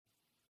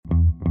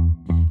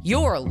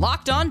You're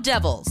Locked On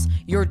Devils,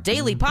 your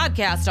daily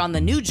podcast on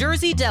the New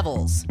Jersey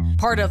Devils.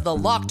 Part of the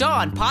Locked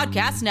On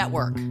Podcast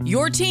Network,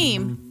 your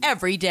team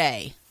every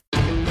day.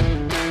 Patrick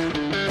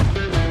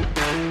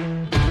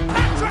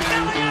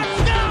Elliott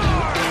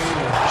scores!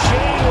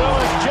 Shane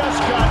Lewis just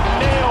got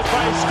nailed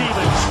by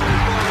Stevens.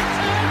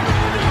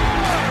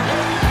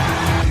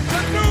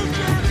 The New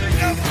Jersey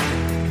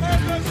Devils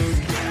are the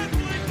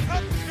Stanley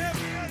Cup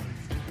champions.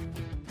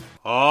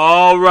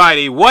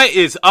 Alrighty, what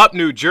is up,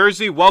 New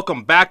Jersey?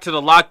 Welcome back to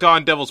the Locked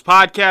On Devils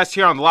podcast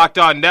here on the Locked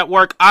On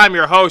Network. I'm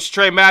your host,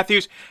 Trey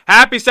Matthews.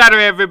 Happy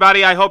Saturday,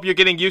 everybody. I hope you're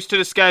getting used to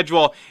the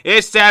schedule.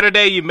 It's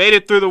Saturday. You made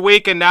it through the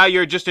week, and now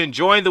you're just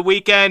enjoying the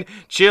weekend,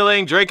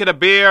 chilling, drinking a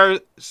beer,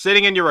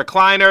 sitting in your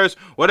recliners,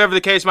 whatever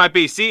the case might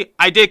be. See,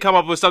 I did come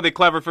up with something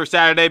clever for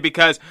Saturday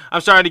because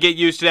I'm starting to get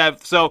used to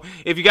that. So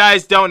if you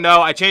guys don't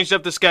know, I changed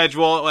up the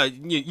schedule.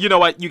 You know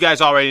what? You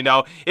guys already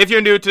know. If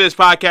you're new to this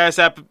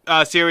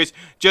podcast series,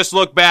 just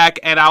look back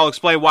and I'll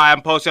explain why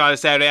I'm posting on a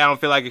Saturday. I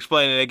don't feel like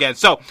explaining it again.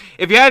 So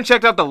if you hadn't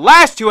checked out the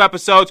last two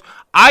episodes,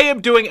 I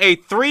am doing a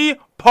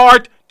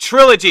 3-part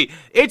trilogy.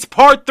 It's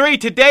part 3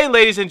 today,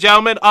 ladies and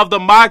gentlemen, of the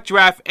mock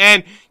draft,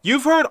 and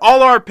you've heard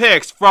all our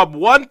picks from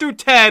 1 through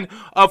 10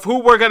 of who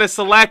we're going to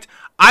select.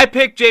 I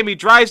picked Jamie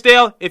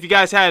Drysdale. If you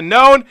guys hadn't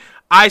known,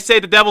 I say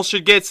the Devils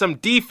should get some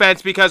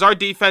defense because our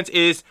defense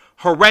is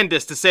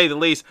horrendous, to say the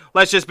least.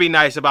 Let's just be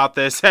nice about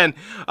this. And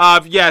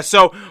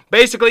so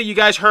basically you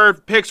guys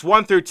heard picks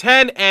 1 through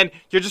 10, and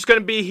you're just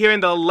going to be hearing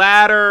the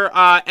latter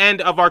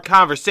end of our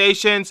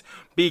conversations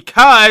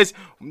because,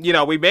 you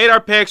know, we made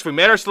our picks, we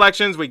made our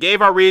selections, we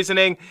gave our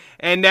reasoning,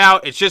 and now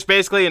it's just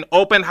basically an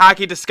open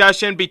hockey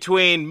discussion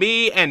between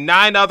me and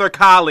 9 other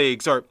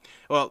colleagues, or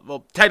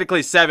well,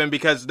 technically 7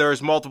 because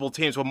there's multiple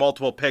teams with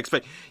multiple picks,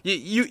 but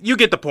you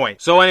get the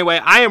point. So anyway,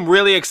 I am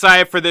really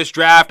excited for this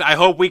draft. I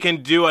hope we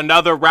can do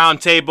another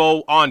round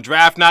table on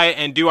draft night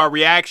and do our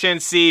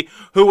reactions, see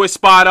who was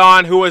spot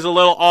on, who was a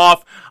little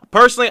off.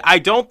 Personally, I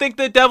don't think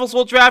the Devils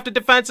will draft a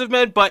defensive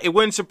man, but it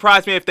wouldn't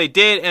surprise me if they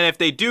did. And if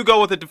they do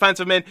go with a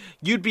defensive man,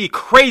 you'd be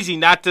crazy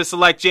not to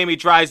select Jamie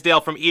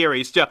Drysdale from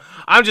Erie. So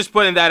I'm just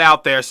putting that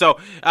out there. So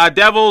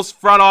Devils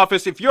front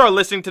office, if you're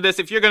listening to this,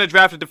 if you're going to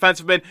draft a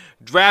defensive man,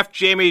 draft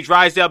Jamie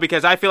Drysdale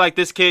because I feel like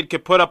this kid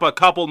could put up a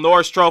couple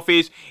Norris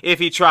trophies if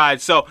he tried.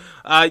 So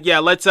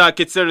let's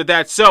consider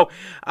that. So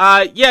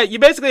you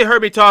basically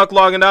heard me talk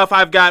long enough.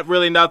 I've got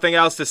really nothing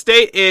else to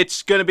state.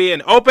 It's going to be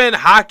an open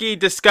hockey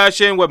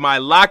discussion with my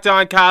Locked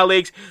On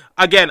colleagues.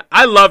 Again,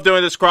 I love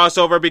doing this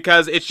crossover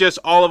because it's just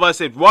all of us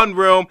in one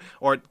room,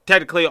 or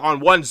technically on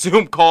one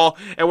Zoom call,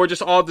 and we're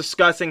just all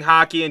discussing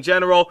hockey in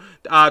general,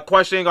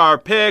 questioning our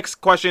picks,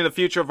 questioning the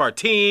future of our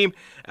team,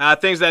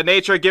 things of that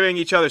nature, giving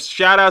each other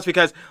shout-outs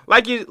because,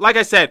 like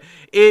I said,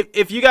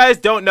 if you guys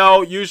don't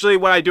know, usually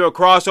when I do a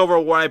crossover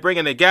or when I bring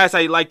in a guest,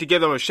 I like to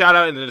give them a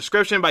shout-out in the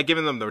description by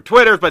giving them their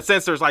Twitters, but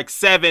since there's like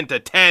 7 to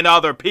 10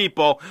 other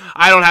people,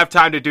 I don't have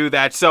time to do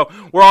that. So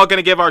we're all going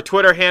to give our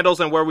Twitter handles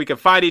and where we can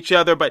find each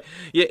other, but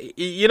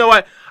you know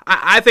what?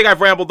 I think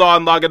I've rambled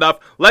on long enough.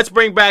 Let's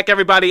bring back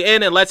everybody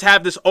in and let's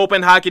have this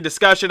open hockey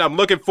discussion. I'm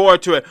looking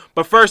forward to it.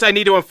 But first, I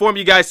need to inform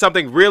you guys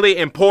something really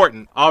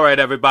important. All right,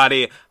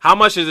 everybody. How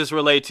much does this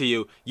relate to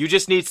you? You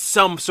just need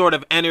some sort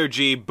of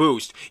energy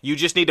boost. You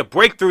just need to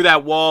break through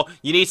that wall.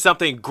 You need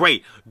something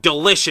great,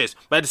 delicious,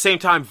 but at the same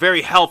time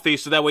very healthy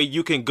so that way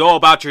you can go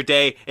about your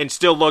day and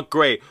still look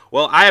great.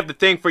 Well, I have the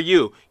thing for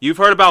you. You've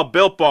heard about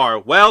Built Bar.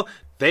 Well,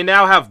 they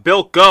now have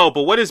Built Go,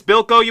 but what is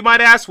Built Go, you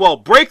might ask? Well,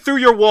 break through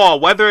your wall,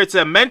 whether it's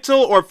a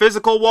mental or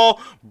physical wall,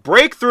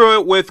 break through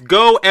it with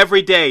Go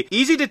every day.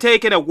 Easy to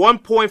take in at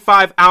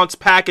 1.5 ounce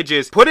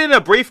packages. Put it in a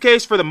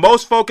briefcase for the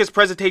most focused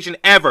presentation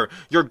ever.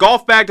 Your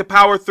golf bag to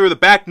power through the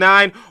back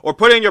 9, or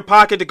put it in your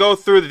pocket to go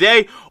through the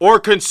day, or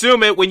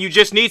consume it when you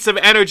just need some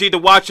energy to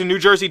watch the New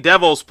Jersey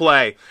Devils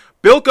play.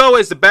 Built Go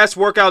is the best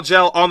workout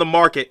gel on the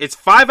market. It's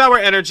 5-hour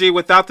energy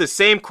without the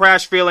same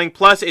crash feeling,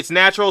 plus it's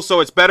natural so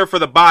it's better for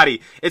the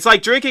body. It's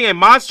like drinking a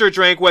Monster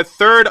drink with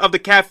 1/3 of the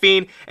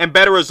caffeine and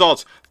better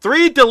results.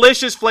 3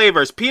 delicious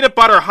flavors: peanut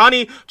butter,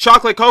 honey,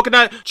 chocolate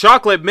coconut,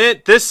 chocolate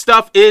mint. This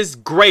stuff is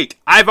great.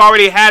 I've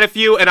already had a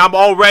few and I'm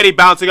already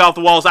bouncing off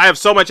the walls. I have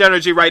so much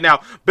energy right now.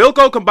 Built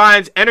Go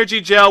combines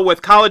energy gel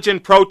with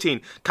collagen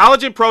protein.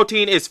 Collagen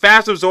protein is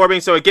fast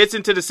absorbing so it gets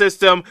into the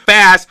system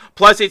fast,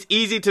 plus it's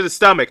easy to the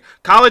stomach.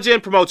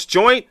 Collagen promotes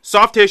joint,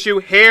 soft tissue,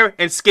 hair,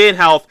 and skin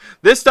health.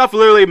 This stuff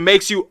literally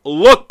makes you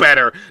look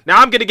better. Now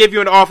I'm going to give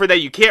you an offer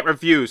that you can't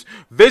refuse.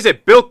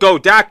 Visit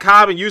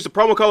BuiltGo.com and use the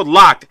promo code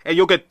LOCKED and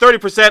you'll get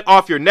 30%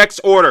 off your next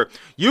order.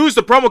 Use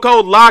the promo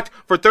code LOCKED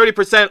for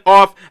 30%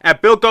 off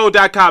at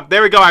BuiltGo.com.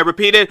 There we go. I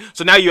repeated.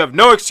 So now you have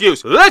no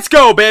excuse. Let's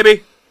go,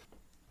 baby.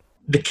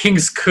 The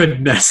Kings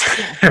could mess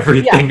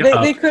everything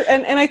up. They could,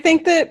 and I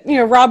think that, you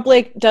know, Rob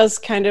Blake does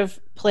kind of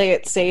play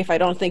it safe. I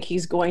don't think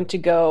he's going to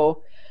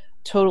go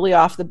totally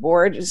off the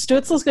board.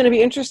 Stützle's going to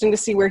be interesting to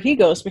see where he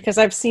goes because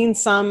I've seen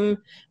some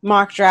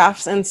mock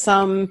drafts and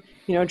some,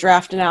 you know,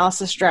 draft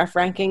analysis, draft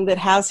ranking that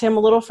has him a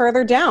little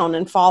further down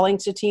and falling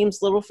to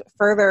teams a little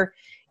further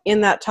in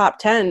that top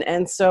 10.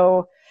 And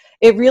so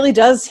it really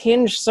does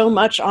hinge so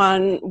much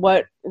on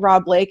what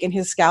Rob Blake and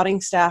his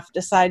scouting staff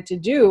decide to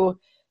do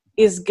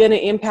is going to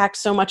impact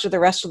so much of the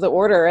rest of the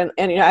order. And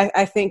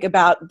I think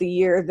about the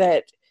year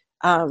that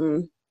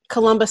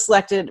Columbus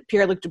selected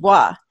Pierre-Luc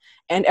Dubois,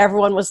 and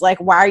everyone was like,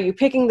 why are you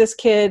picking this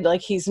kid?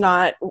 Like,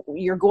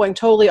 you're going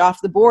totally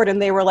off the board.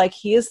 And they were like,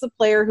 he is the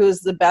player who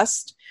is the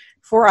best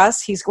for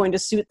us. He's going to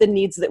suit the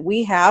needs that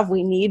we have.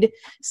 We need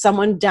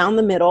someone down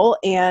the middle.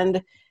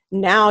 And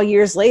now,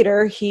 years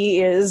later,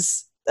 he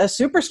is a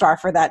superstar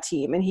for that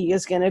team, and he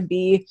is going to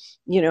be,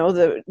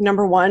 the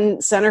number one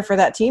center for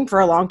that team for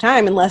a long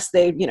time, unless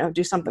they,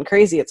 do something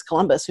crazy. It's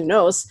Columbus, who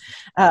knows?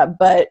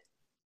 But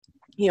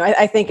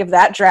I think of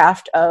that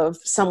draft of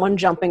someone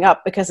jumping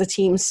up because a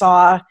team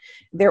saw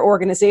their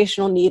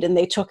organizational need and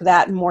they took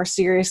that more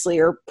seriously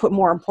or put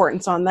more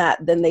importance on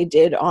that than they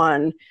did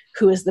on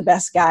who is the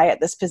best guy at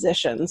this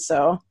position.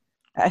 So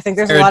I think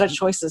there's a lot of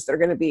choices that are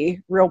going to be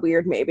real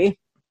weird, maybe.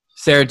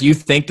 Sarah, do you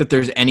think that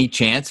there's any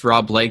chance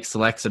Rob Blake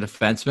selects a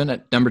defenseman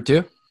at number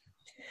 2?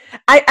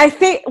 I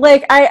think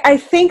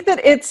that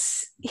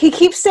he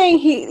keeps saying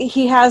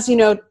he has,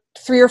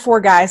 3 or 4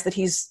 guys that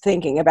he's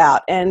thinking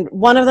about, and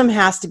one of them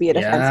has to be a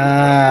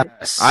defenseman.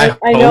 Yes, I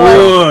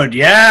would.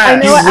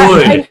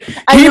 Yes,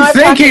 keep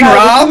thinking,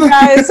 Rob. You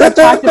guys have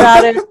talked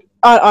about it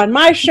on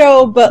my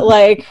show, but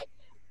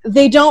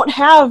they don't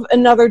have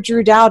another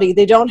Drew Doughty.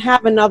 They don't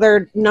have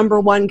another number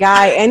 1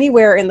 guy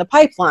anywhere in the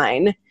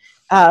pipeline.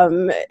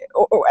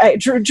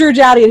 Drew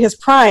Doughty in his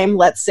prime,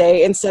 let's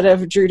say, instead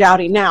of Drew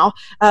Doughty now.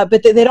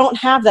 But they don't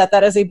have that.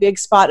 That is a big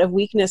spot of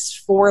weakness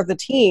for the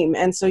team.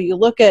 And so you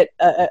look at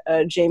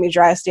Jamie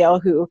Drysdale,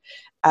 who,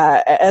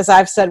 as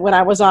I've said when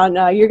I was on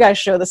your guys'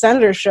 show, the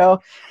Senators show,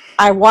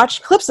 I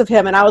watched clips of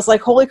him and I was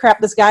like, holy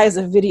crap, this guy is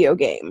a video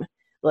game.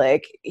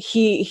 Like,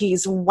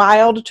 he's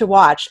wild to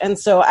watch. And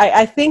so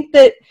I think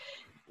that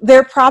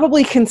they're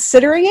probably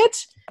considering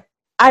it.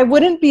 I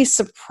wouldn't be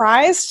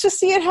surprised to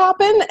see it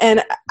happen,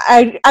 and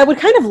I would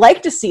kind of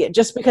like to see it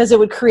just because it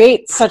would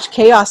create such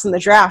chaos in the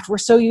draft. We're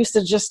so used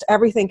to just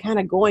everything kind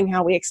of going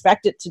how we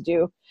expect it to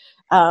do.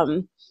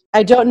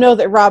 I don't know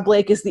that Rob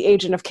Blake is the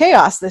agent of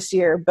chaos this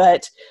year,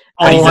 but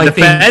he's a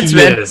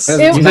defenseman. It He's a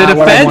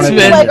defenseman. would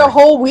be like a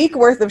whole week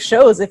worth of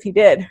shows if he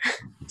did.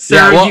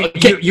 Sarah,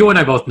 you and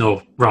I both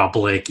know Rob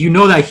Blake. You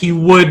know that he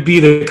would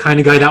be the kind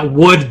of guy that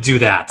would do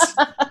that.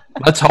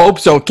 Let's hope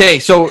so. Okay,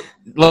 so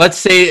let's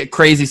say a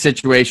crazy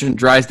situation.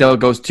 Drysdale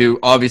goes to,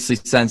 obviously,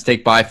 Sens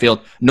take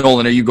Byfield.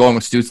 Nolan, are you going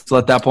with Stützle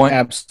at that point?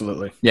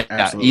 Absolutely. Yeah,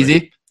 absolutely.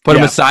 Easy? Put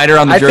him a cider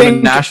on the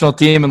German national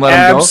team and let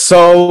him go?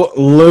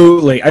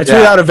 Absolutely. I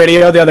tweeted out a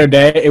video the other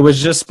day. It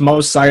was just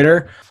Mo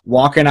Sider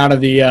walking out of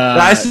the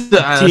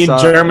Team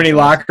Germany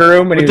locker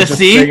room. And with he was the just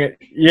C? singing.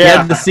 Yeah. He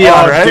had the C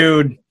on, right?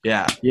 Dude.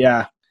 Yeah.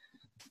 Yeah.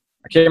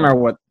 I can't remember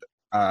what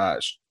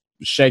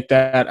Shake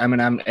That,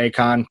 Eminem,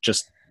 Akon,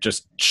 just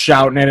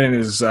shouting it in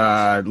his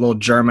little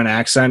German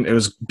accent. It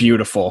was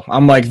beautiful.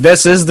 I'm like,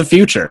 this is the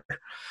future.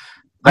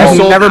 I've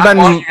never been.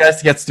 I want you guys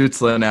to get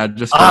Stützle now.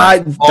 Just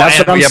that's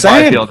what I'm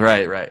saying. Byfield.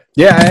 Right.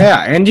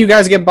 Yeah, and you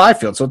guys get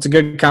Byfield, so it's a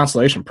good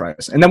consolation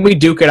prize. And then we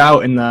duke it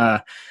out in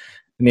the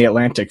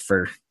Atlantic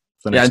for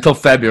the next until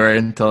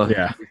February. Nothing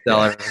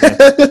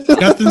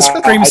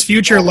screams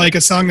future like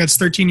a song that's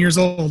 13 years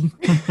old.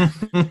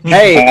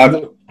 Hey,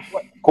 a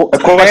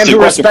man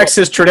who respects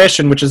his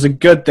tradition, which is a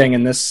good thing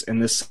in this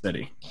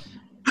city.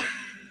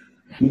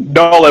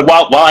 Nolan,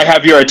 while I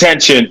have your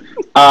attention,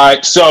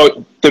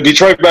 so the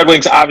Detroit Red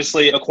Wings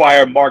obviously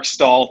acquire Mark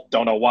Stahl.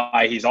 Don't know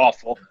why, he's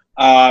awful.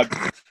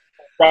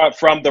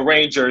 From the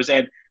Rangers,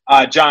 and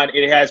John,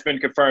 it has been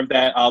confirmed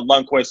that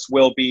Lundqvist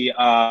will be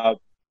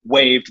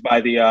waived by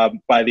the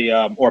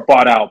or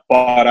bought out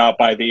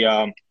by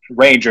the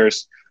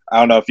Rangers. I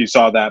don't know if you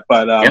saw that,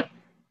 but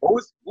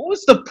what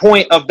was the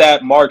point of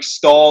that Mark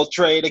Stahl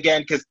trade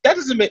again? Because that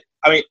doesn't make.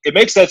 I mean, it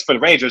makes sense for the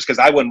Rangers because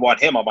I wouldn't want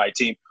him on my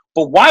team.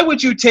 But why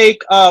would you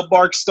take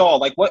Mark Stahl?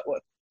 Like, what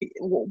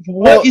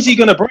is he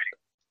going to bring?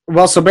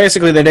 Well, so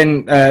basically they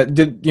didn't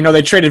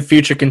they traded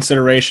future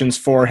considerations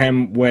for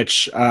him,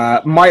 which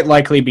might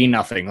likely be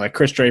nothing. Like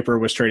Chris Draper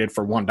was traded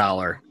for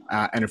 $1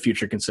 and a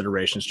future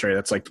considerations trade.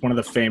 That's like one of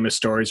the famous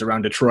stories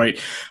around Detroit.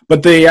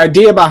 But the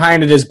idea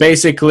behind it is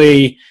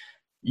basically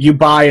you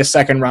buy a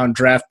second-round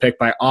draft pick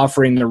by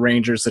offering the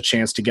Rangers the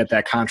chance to get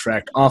that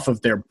contract off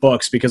of their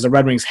books because the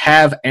Red Wings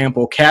have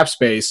ample cap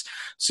space.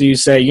 So you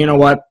say, you know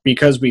what,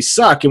 because we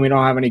suck and we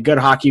don't have any good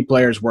hockey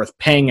players worth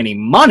paying any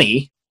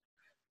money,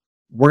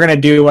 we're going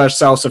to do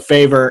ourselves a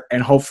favor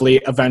and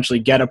hopefully eventually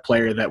get a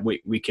player that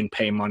we can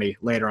pay money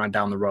later on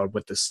down the road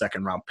with this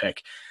second-round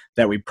pick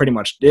that we pretty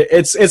much –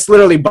 it's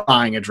literally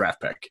buying a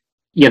draft pick.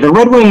 Yeah, the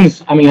Red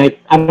Wings, I mean, I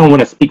don't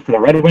want to speak for the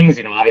Red Wings.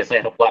 You know, obviously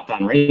I host Locked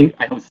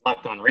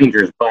On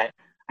Rangers, but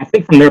I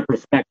think from their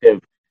perspective,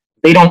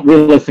 they don't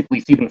realistically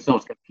see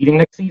themselves competing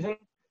next season.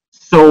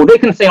 So they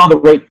can say all the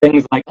great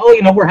things like, oh,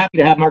 you know, we're happy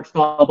to have Mark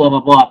Stahl, blah, blah,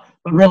 blah.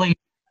 But really,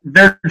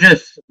 they're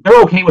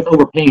okay with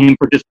overpaying him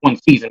for just one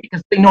season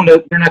because they know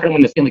they're not going to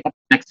win the Stanley Cup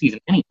next season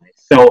anyway.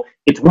 So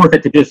it's worth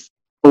it to just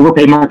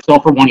overpay Mark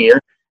Stahl for 1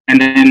 year and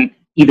then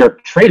either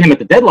trade him at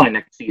the deadline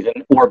next season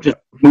or just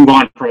move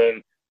on from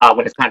him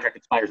when his contract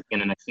expires at the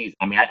end of next season.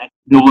 I mean,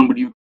 Nolan, would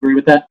you agree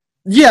with that?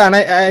 Yeah, and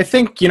I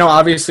think,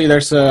 obviously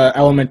there's an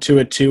element to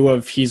it, too,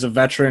 of he's a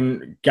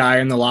veteran guy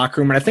in the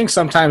locker room, and I think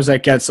sometimes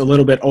that gets a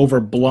little bit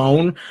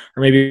overblown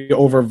or maybe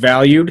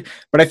overvalued,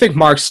 but I think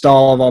Mark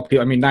Stahl, of all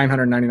people,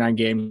 999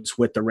 games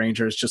with the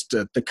Rangers, just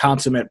the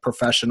consummate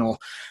professional,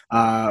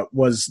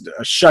 was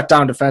a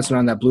shutdown defenseman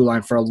on that blue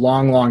line for a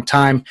long, long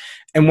time,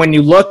 and when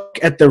you look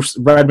at the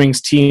Red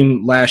Wings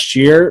team last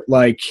year,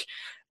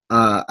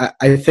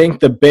 I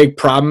think the big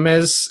problem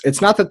is it's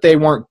not that they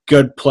weren't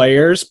good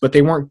players, but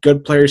they weren't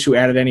good players who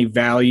added any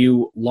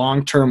value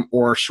long-term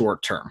or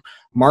short-term.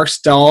 Mark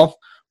Stahl,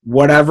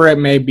 whatever it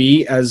may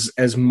be, as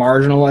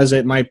marginal as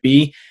it might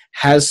be,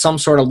 has some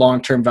sort of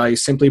long-term value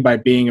simply by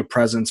being a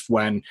presence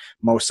when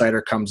Mo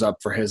Seider comes up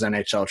for his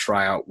NHL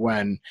tryout,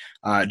 when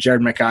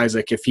Jared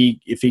McIsaac, if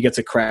he gets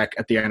a crack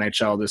at the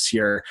NHL this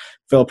year,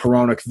 Phil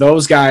Peronik,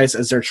 those guys,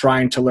 as they're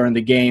trying to learn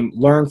the game,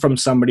 learn from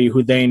somebody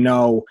who they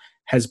know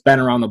has been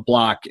around the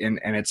block, and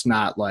it's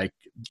not like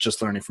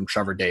just learning from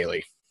Trevor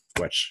Daley,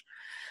 which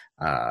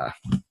I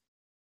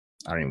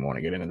don't even want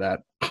to get into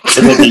that.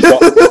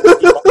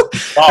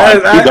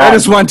 I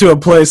just went to a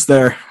place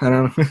there. I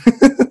don't know.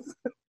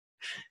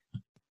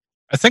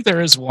 I think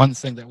there is one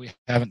thing that we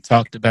haven't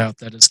talked about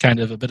that is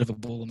kind of a bit of a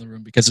bull in the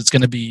room, because it's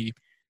going to be,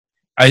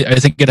 I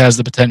think it has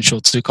the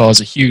potential to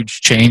cause a huge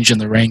change in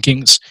the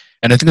rankings,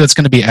 and I think that's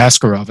going to be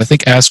Askarov. I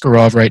think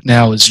Askarov right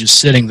now is just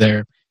sitting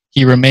there.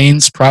 He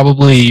remains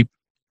probably,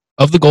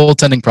 of the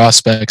goaltending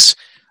prospects,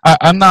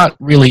 I'm not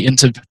really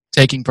into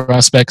taking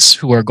prospects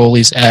who are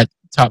goalies at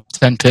top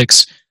 10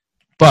 picks,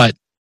 but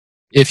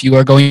if you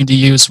are going to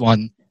use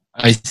one,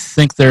 I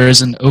think there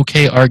is an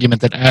okay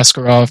argument that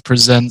Askarov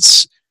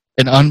presents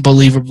an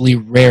unbelievably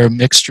rare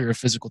mixture of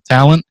physical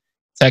talent,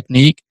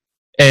 technique,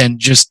 and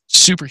just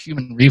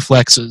superhuman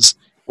reflexes,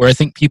 where I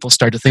think people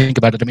start to think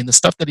about it. I mean, the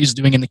stuff that he's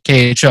doing in the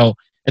KHL,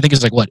 I think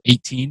is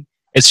 18?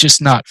 It's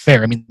just not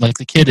fair. I mean,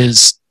 the kid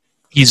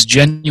he's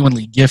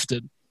genuinely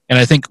gifted. And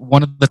I think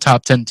one of the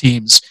top 10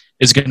 teams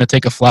is going to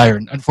take a flyer.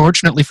 And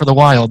unfortunately for the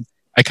Wild,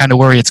 I kind of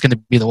worry it's going to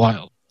be the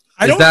Wild.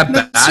 I don't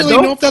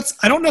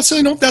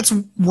necessarily know if that's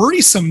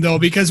worrisome, though,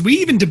 because we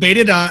even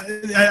debated.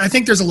 I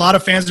think there's a lot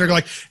of fans that are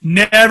like,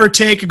 never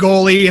take a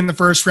goalie in the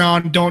first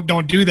round.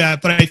 Don't do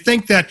that. But I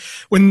think that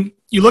when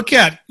you look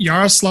at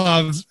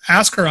Yaroslav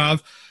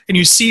Askarov and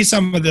you see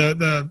some of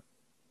the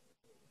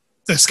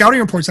scouting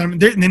reports on him,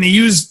 and then they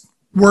use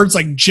words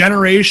like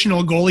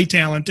generational goalie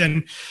talent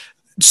and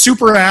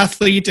super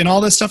athlete and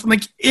all this stuff. I'm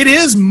like, it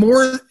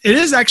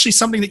is actually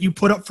something that you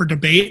put up for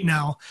debate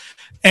now.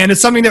 And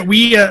it's something that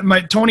we,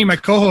 Tony, my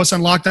co-host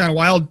on Lockdown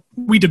Wild,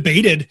 we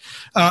debated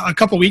a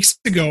couple weeks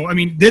ago. I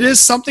mean, that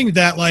is something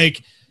that,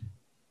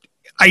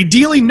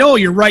 ideally, no,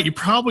 you're right, you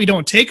probably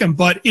don't take them.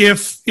 But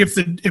if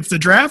the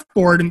draft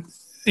board,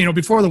 and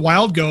before the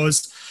Wild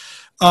goes,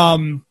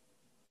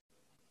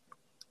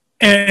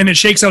 and it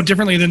shakes out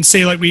differently than,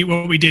 say, what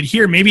we did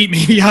here.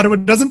 Maybe Ottawa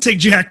doesn't take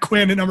Jack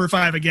Quinn at number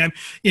 5 again,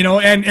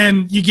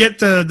 and you get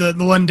the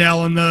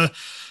Lundell and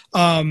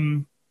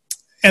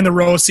the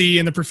Rossi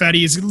and the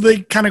Perfettis.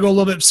 They kind of go a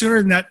little bit sooner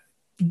than that.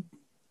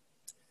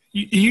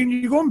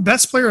 You go on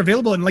best player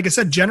available, and like I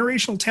said,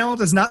 generational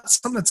talent is not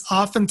something that's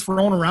often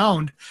thrown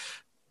around.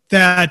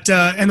 That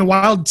and the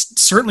Wild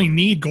certainly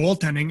need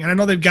goaltending, and I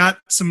know they've got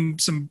some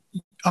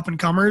up and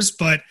comers,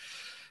 but I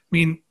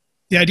mean,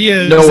 the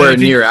idea is nowhere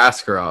near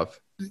Askarov.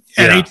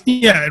 At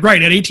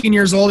 18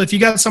 years old, if you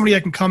got somebody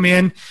that can come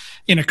in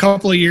a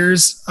couple of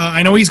years,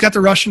 I know he's got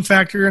the Russian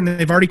factor, and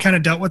they've already kind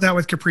of dealt with that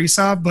with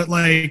Kaprizov. But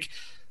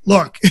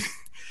look,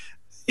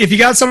 if you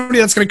got somebody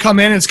that's going to come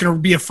in and it's going to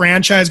be a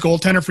franchise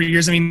goaltender for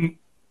years, I mean,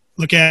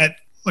 look at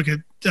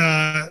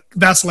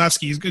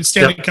Vasilevsky, he's a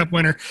Stanley Cup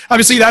winner.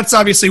 Obviously, that's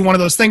one of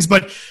those things,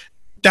 but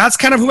that's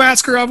kind of who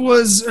Askarov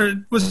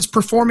was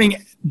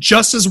performing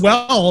just as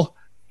well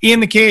in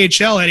the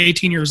KHL at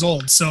 18 years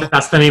old. So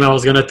that's the name I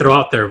was going to throw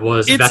out there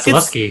was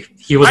Vasilevsky.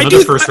 He was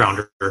another first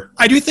rounder.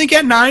 I do think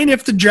at 9,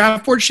 if the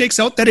draft board shakes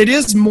out, that it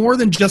is more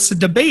than just a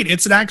debate.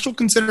 It's an actual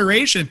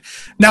consideration.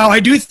 Now, I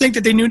do think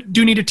that they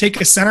do need to take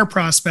a center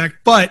prospect,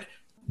 but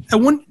I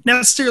wouldn't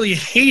necessarily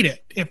hate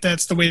it if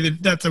that's the way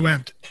that they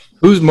went.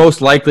 Who's most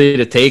likely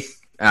to take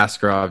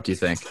Askarov, do you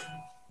think?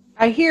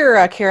 I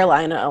hear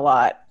Carolina a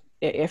lot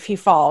if he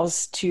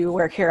falls to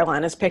where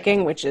Carolina's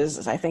picking, which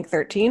is, I think,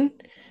 13.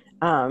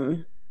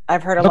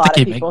 I've heard a lot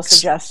of people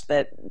suggest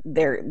that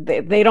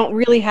they don't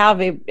really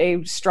have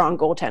a strong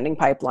goaltending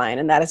pipeline,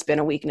 and that has been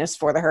a weakness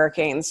for the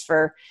Hurricanes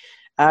for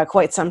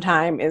quite some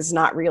time, is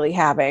not really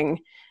having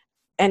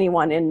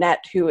anyone in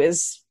net who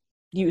is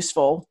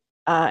useful.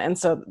 And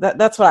so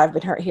that's what I've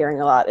been hearing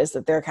a lot, is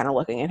that they're kind of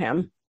looking at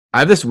him. I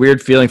have this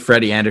weird feeling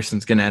Freddie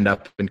Anderson's going to end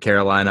up in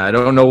Carolina. I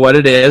don't know what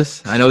it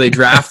is. I know they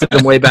drafted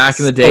him way back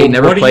in the day,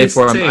 never played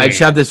for him. I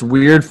just have this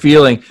weird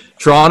feeling.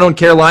 Toronto and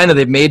Carolina,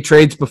 they've made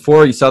trades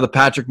before. You saw the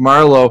Patrick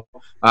Marleau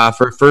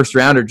for a first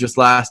rounder just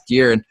last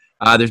year. And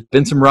There's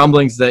been some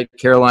rumblings that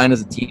Carolina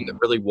is a team that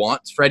really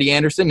wants Freddie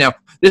Andersen. Now,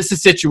 this is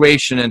a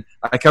situation, and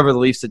I cover the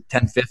Leafs at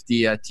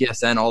 1050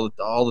 TSN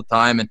all the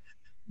time, and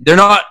they're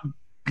not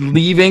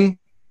leaving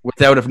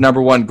without a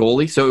number one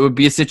goalie. So it would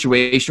be a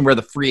situation where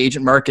the free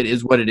agent market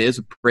is what it is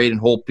with Braden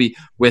Holtby,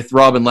 with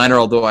Robin Lehner,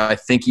 although I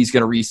think he's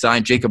going to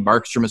re-sign Jacob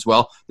Markstrom as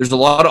well. There's a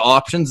lot of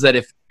options that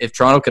if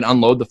Toronto can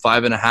unload the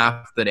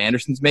 5.5 that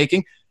Anderson's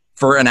making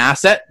for an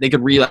asset, they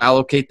could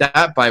reallocate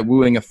that by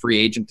wooing a free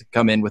agent to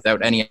come in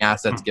without any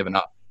assets given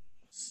up.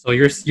 So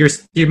you're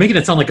making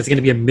it sound like it's going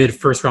to be a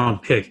mid-first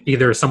round pick,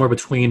 either somewhere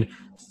between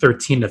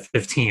 13 to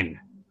 15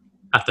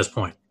 at this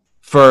point.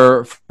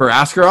 For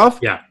Askarov?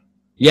 Yeah.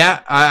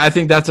 Yeah, I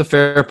think that's a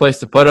fair place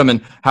to put him.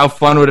 And how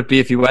fun would it be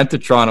if he went to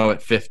Toronto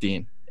at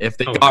 15? If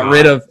they got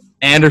rid of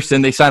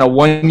Anderson, they sign a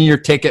 1-year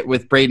ticket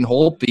with Braden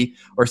Holtby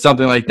or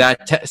something like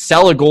that.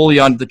 Sell a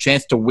goalie on the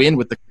chance to win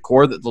with the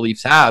core that the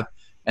Leafs have,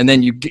 and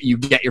then you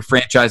get your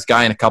franchise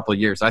guy in a couple of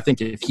years. I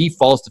think if he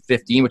falls to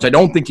 15, which I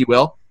don't think he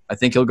will, I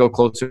think he'll go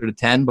closer to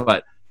 10,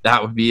 but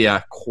that would be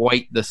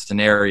quite the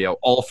scenario,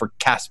 all for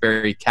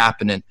Kasperi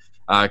Kapanen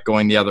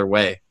going the other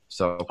way.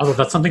 So, although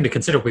that's something to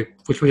consider,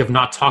 which we have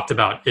not talked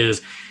about,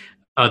 is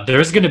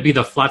there's going to be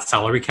the flat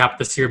salary cap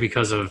this year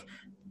because of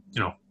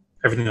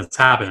everything that's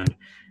happened,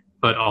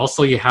 but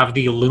also you have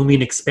the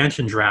looming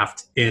expansion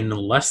draft in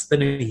less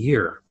than a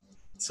year.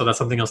 So that's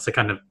something else to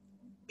kind of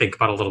think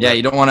about a little bit. Yeah,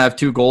 you don't want to have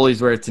two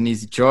goalies where it's an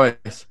easy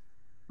choice.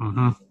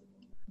 Mm-hmm.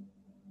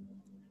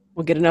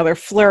 We'll get another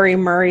Fleury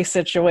Murray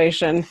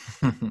situation.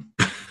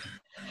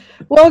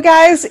 Well,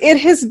 guys, it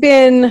has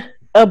been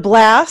a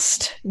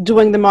blast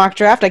doing the mock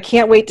draft. I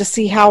can't wait to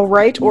see how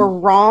right or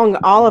wrong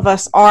all of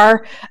us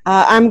are.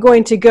 I'm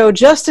going to go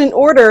just in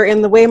order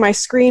in the way my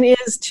screen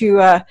is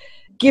to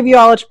give you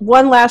all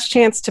one last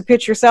chance to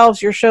pitch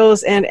yourselves, your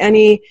shows, and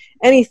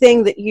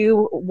anything that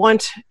you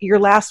want your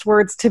last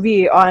words to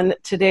be on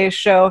today's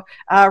show.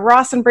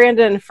 Ross and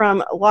Brandon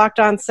from Locked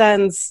On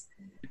Sens,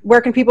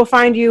 where can people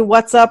find you?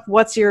 What's up?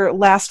 What's your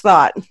last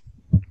thought?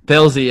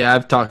 Pilsy,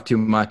 I've talked too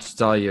much.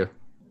 It's all you.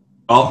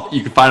 Well,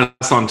 you can find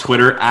us on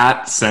Twitter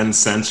at Sens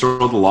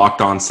Central, the Locked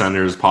On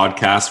Senators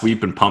podcast. We've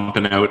been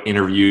pumping out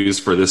interviews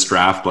for this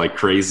draft like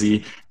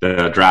crazy.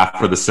 The draft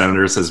for the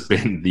Senators has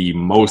been the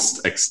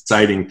most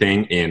exciting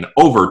thing in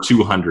over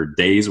 200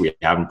 days. We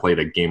haven't played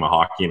a game of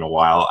hockey in a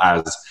while,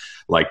 as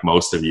like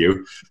most of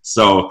you.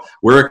 So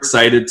we're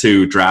excited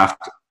to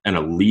draft an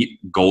elite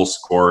goal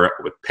scorer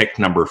with pick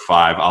number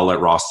 5. I'll let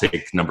Ross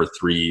take number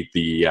 3,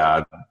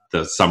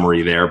 the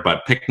summary there.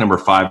 But pick number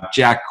 5,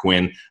 Jack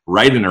Quinn,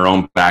 right in her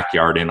own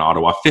backyard in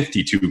Ottawa,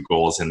 52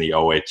 goals in the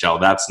OHL.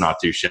 That's not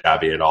too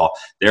shabby at all.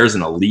 There's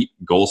an elite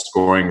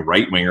goal-scoring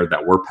right winger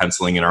that we're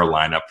penciling in our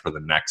lineup for the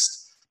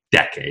next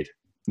decade.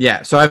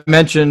 Yeah, so I've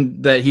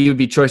mentioned that he would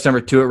be choice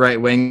number 2 at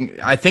right wing.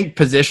 I think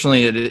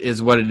positionally it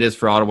is what it is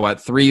for Ottawa. At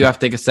 3, you have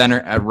to take a center.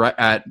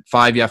 At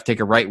 5, you have to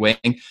take a right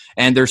wing.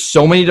 And there's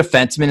so many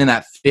defensemen in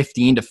that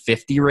 15 to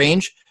 50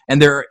 range.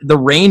 And the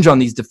range on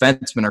these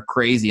defensemen are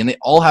crazy. And they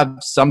all have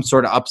some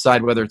sort of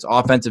upside, whether it's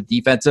offensive,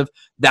 defensive.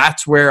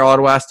 That's where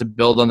Ottawa has to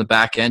build on the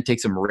back end,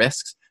 take some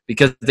risks,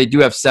 because they do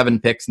have 7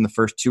 picks in the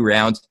first 2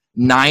 rounds,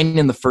 9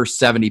 in the first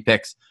 70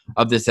 picks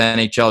of this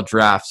NHL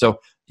draft. So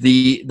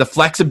the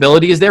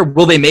flexibility is there.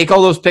 Will they make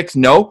all those picks?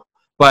 No.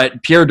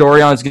 But Pierre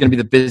Dorion is going to be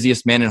the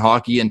busiest man in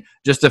hockey. And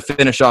just to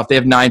finish off, they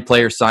have 9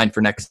 players signed for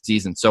next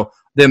season. So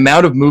the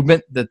amount of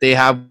movement that they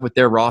have with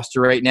their roster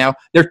right now,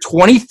 they're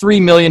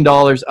 $23 million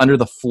under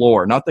the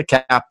floor, not the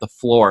cap, the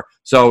floor.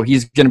 So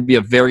he's going to be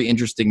a very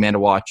interesting man to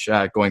watch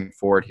going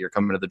forward here,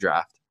 coming to the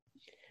draft.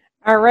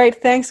 All right.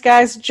 Thanks,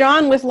 guys.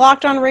 John with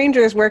Locked On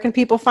Rangers, where can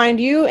people find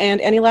you,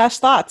 and any last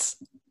thoughts?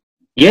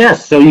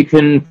 Yes, so you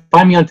can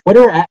find me on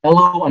Twitter at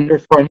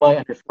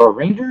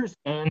LO_NY_Rangers.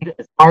 And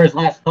as far as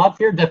last thoughts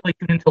here, definitely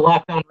tune into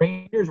Locked On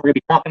Rangers. We're going to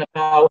be talking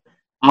about,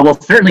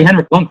 certainly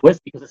Henrik Lundqvist,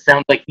 because it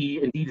sounds like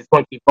he indeed is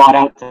going to be bought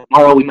out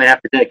tomorrow. We might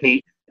have to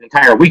dedicate an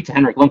entire week to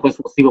Henrik Lundqvist.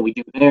 We'll see what we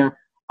do there.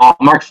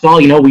 Mark Stahl,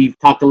 we've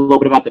talked a little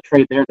bit about the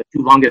trade there. The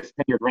 2 longest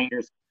tenured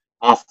Rangers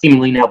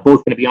seemingly now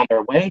both going to be on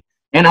their way.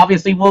 And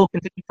obviously we'll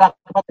continue talking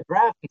about the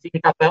draft,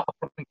 continue to talk about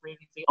upcoming free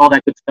agency, all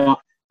that good stuff.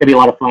 It's going to be a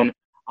lot of fun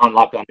on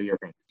Locked On New York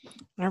Rangers.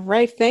 All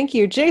right, thank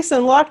you.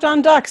 Jason, Locked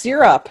On Ducks,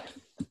 you're up.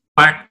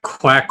 Quack,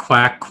 quack,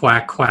 quack,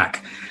 quack,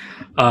 quack.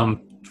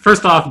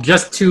 First off,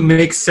 just to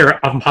make Sarah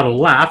Avampado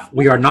laugh,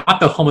 we are not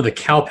the home of the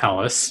Cow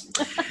Palace.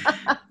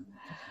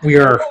 We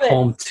are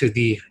home to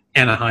the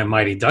Anaheim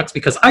Mighty Ducks,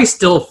 because I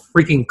still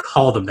freaking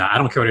call them that. I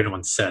don't care what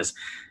anyone says.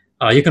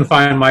 You can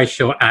find my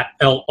show at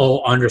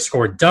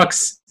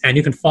LO_Ducks, and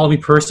you can follow me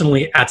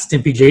personally at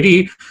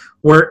StimpyJD,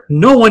 where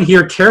no one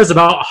here cares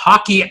about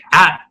hockey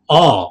at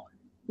all.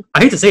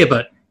 I hate to say it,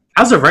 but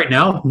as of right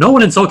now, no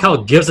one in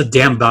SoCal gives a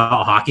damn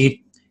about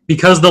hockey,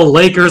 because the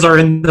Lakers are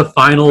in the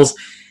finals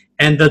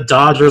and the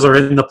Dodgers are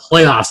in the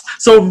playoffs.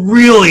 So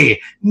really,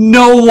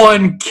 no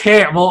one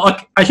cares. Well,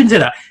 okay, I shouldn't say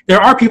that.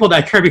 There are people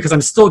that care because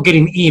I'm still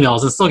getting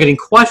emails and still getting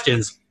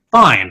questions.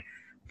 Fine.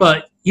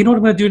 But you know what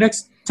I'm going to do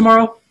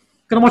tomorrow?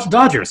 I'm going to watch the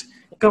Dodgers.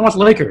 gonna watch the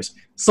Lakers.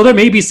 So there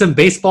may be some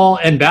baseball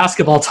and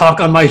basketball talk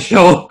on my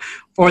show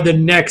for the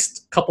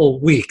next couple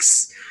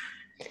weeks.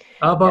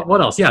 But what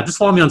else? Yeah, just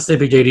follow me on Stay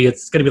Big JD.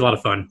 It's gonna be a lot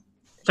of fun.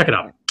 Check it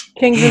out.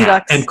 Kings and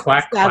Ducks. And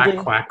quack,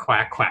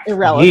 quack.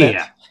 Irrelevant.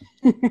 Yeah.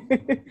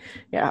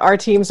 Yeah, our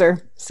teams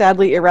are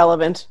sadly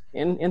irrelevant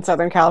in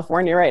Southern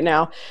California right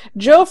now.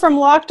 Joe from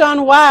Locked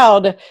On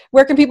Wild,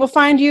 where can people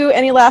find you?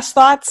 Any last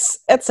thoughts,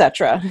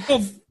 etc.?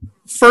 Well,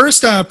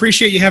 first,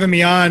 appreciate you having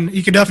me on.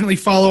 You can definitely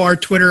follow our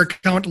Twitter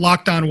account,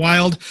 Locked On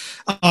Wild.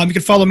 You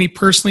can follow me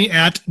personally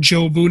at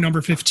Joe Boo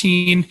number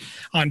 15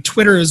 on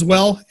Twitter as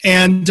well.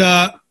 And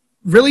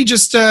really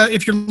just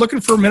if you're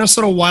looking for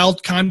Minnesota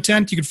Wild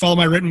content, you can follow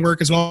my written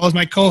work as well as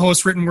my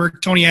co-host written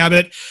work, Tony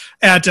Abbott,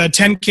 at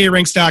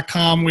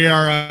 10krinks.com. We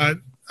are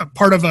a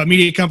part of a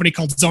media company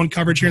called Zone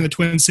Coverage here in the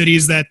Twin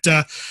Cities that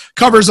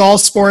covers all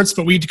sports,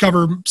 but we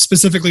cover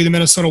specifically the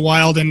Minnesota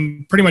Wild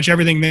and pretty much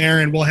everything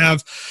there, and we'll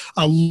have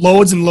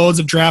loads and loads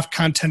of draft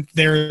content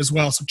there as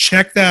well. So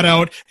check that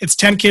out. It's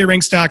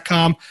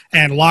 10krinks.com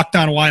and Locked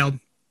On Wild.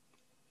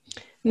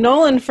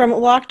 Nolan from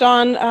Locked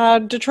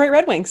On Detroit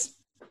Red Wings.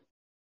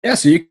 Yeah,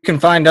 so you can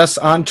find us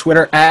on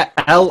Twitter at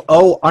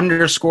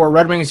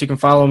LO_Red Wings. You can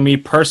follow me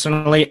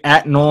personally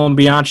at Nolan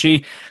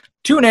Bianchi.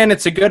 Tune in.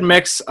 It's a good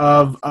mix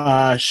of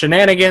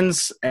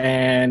shenanigans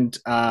and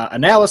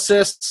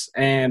analysis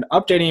and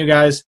updating you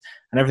guys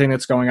on everything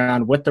that's going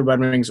on with the Red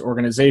Wings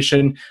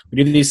organization.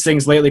 We do these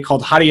things lately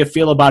called How Do You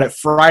Feel About It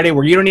Friday,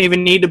 where you don't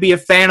even need to be a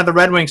fan of the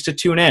Red Wings to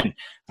tune in.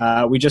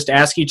 We just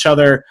ask each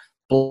other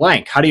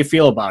blank, how do you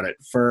feel about it,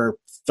 for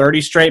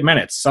 30 straight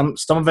minutes. Some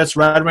of it's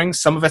Red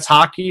Wings, some of it's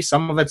hockey,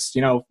 some of it's,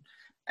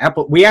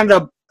 apple. We ended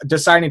up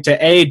deciding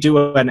to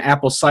do an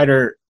apple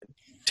cider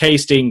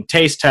taste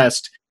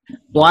test,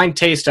 blind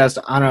taste test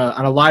on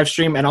a live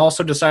stream, and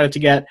also decided to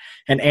get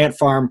an ant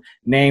farm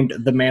named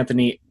the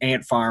Manthony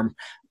Ant Farm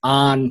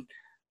on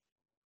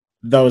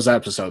those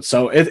episodes.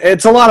 So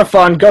it's a lot of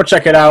fun. Go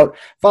check it out.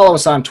 Follow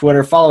us on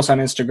Twitter. Follow us on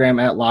Instagram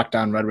at Locked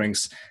On Red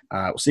Wings.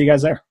 We'll see you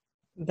guys there.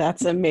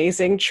 That's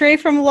amazing. Trey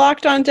from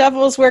Locked On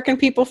Devils, where can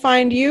people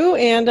find you?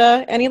 And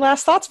any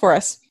last thoughts for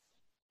us?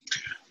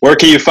 Where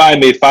can you find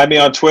me? Find me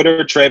on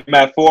Twitter,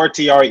 TreyMatt4,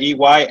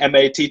 TreyMatt, and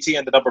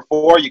the number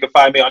 4. You can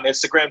find me on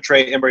Instagram,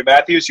 Trey Emery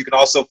Matthews. You can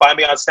also find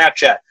me on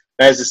Snapchat.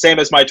 That is the same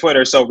as my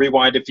Twitter, so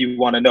rewind if you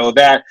want to know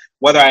that.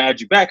 Whether I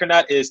add you back or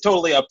not is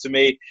totally up to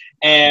me.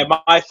 And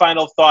my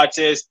final thoughts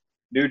is,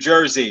 New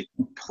Jersey,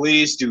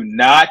 please do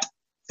not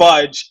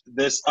fudge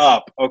this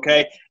up,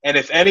 okay? And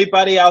if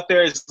anybody out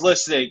there is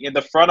listening in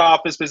the front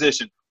office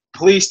position,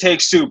 please take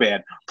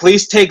Subban.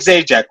 Please take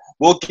Zajac.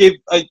 We'll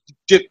take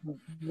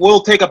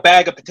a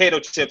bag of potato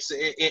chips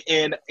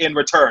in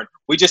return.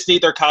 We just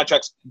need their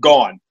contracts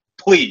gone,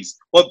 please.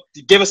 Well,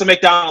 give us a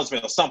McDonald's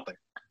meal, something.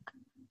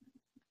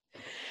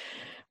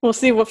 We'll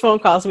see what phone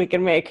calls we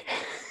can make.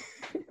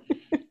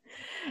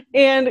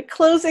 And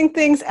closing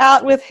things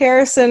out with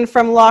Harrison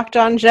from Locked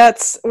On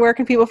Jets, where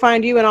can people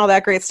find you and all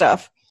that great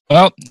stuff?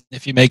 Well,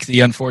 if you make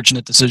the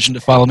unfortunate decision to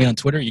follow me on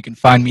Twitter, you can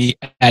find me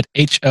at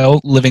HL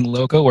Living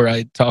Loco, where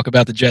I talk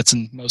about the Jets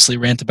and mostly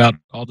rant about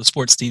all the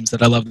sports teams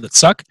that I love that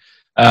suck.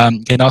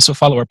 You can also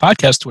follow our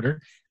podcast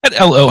Twitter at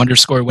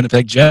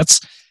LO_Winnipeg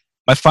Jets.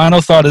 My final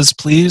thought is,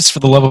 please, for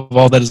the love of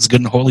all that is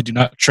good and holy, do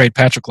not trade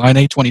Patrick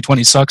Laine.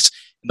 2020 sucks.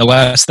 And the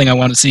last thing I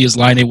want to see is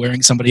Laine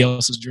wearing somebody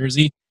else's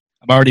jersey.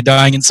 I'm already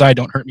dying inside.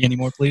 Don't hurt me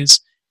anymore, please.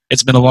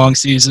 It's been a long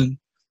season,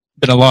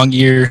 been a long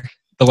year.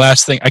 The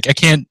last thing, I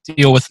can't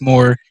deal with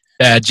more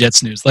bad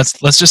Jets news.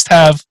 Let's just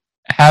have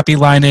a happy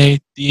Laine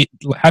Day.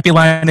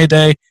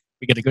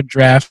 We get a good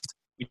draft.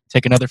 We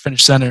take another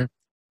Finnish center.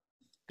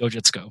 Go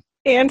Jets, go.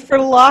 And for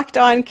Locked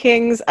On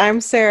Kings, I'm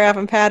Sarah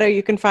Avampato.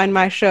 You can find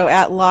my show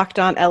at Locked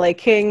On LA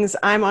Kings.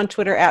 I'm on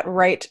Twitter at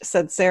Right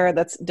Said Sarah.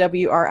 That's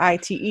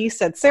WRITE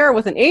said Sarah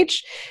with an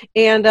H.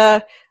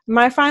 And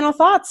my final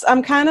thoughts,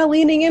 I'm kind of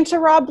leaning into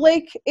Rob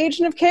Blake,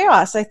 Agent of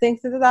Chaos. I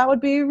think that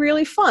would be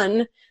really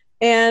fun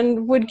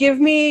and would give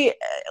me,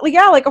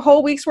 like a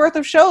whole week's worth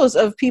of shows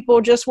of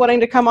people just wanting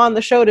to come on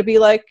the show to be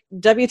like,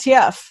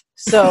 WTF.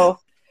 So,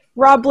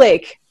 Rob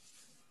Blake,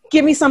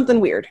 give me something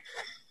weird.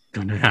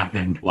 Gonna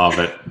happen. Love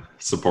it.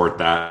 Support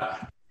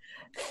that.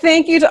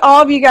 Thank you to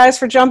all of you guys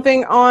for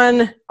jumping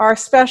on our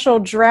special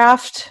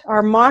draft,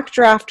 our mock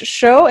draft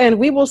show, and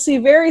we will see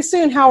very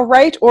soon how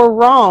right or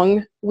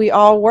wrong we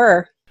all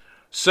were.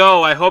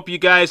 So I hope you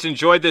guys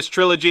enjoyed this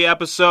trilogy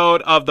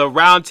episode of the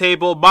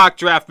Roundtable mock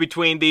draft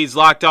between these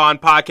Locked On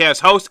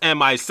podcast hosts and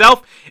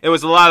myself. It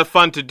was a lot of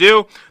fun to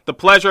do. The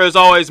pleasure is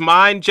always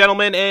mine,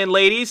 gentlemen and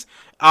ladies.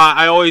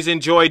 I always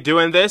enjoy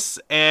doing this,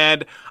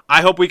 and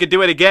I hope we could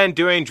do it again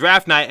during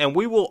draft night, and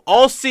we will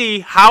all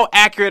see how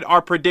accurate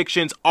our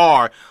predictions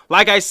are.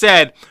 Like I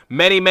said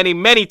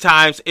many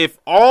times, if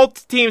all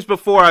teams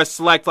before us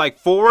select like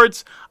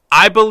forwards,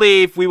 I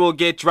believe we will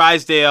get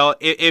Drysdale.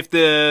 If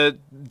the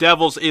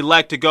Devils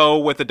elect to go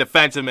with a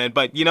defenseman.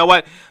 But you know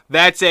what?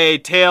 That's a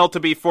tale to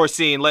be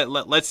foreseen.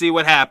 Let's see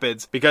what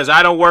happens, because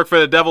I don't work for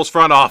the Devils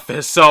front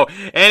office. So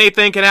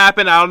anything can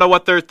happen. I don't know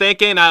what they're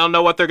thinking. I don't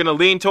know what they're going to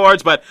lean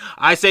towards, but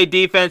I say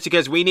defense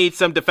because we need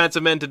some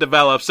defensive men to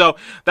develop. So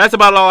that's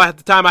about all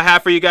the time I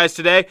have for you guys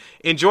today.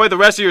 Enjoy the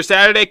rest of your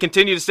Saturday.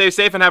 Continue to stay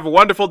safe and have a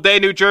wonderful day,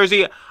 New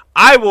Jersey.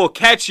 I will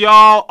catch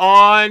y'all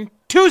on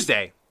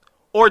Tuesday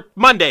or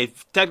Monday.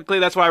 Technically,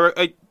 that's why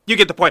you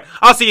get the point.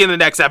 I'll see you in the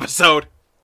next episode.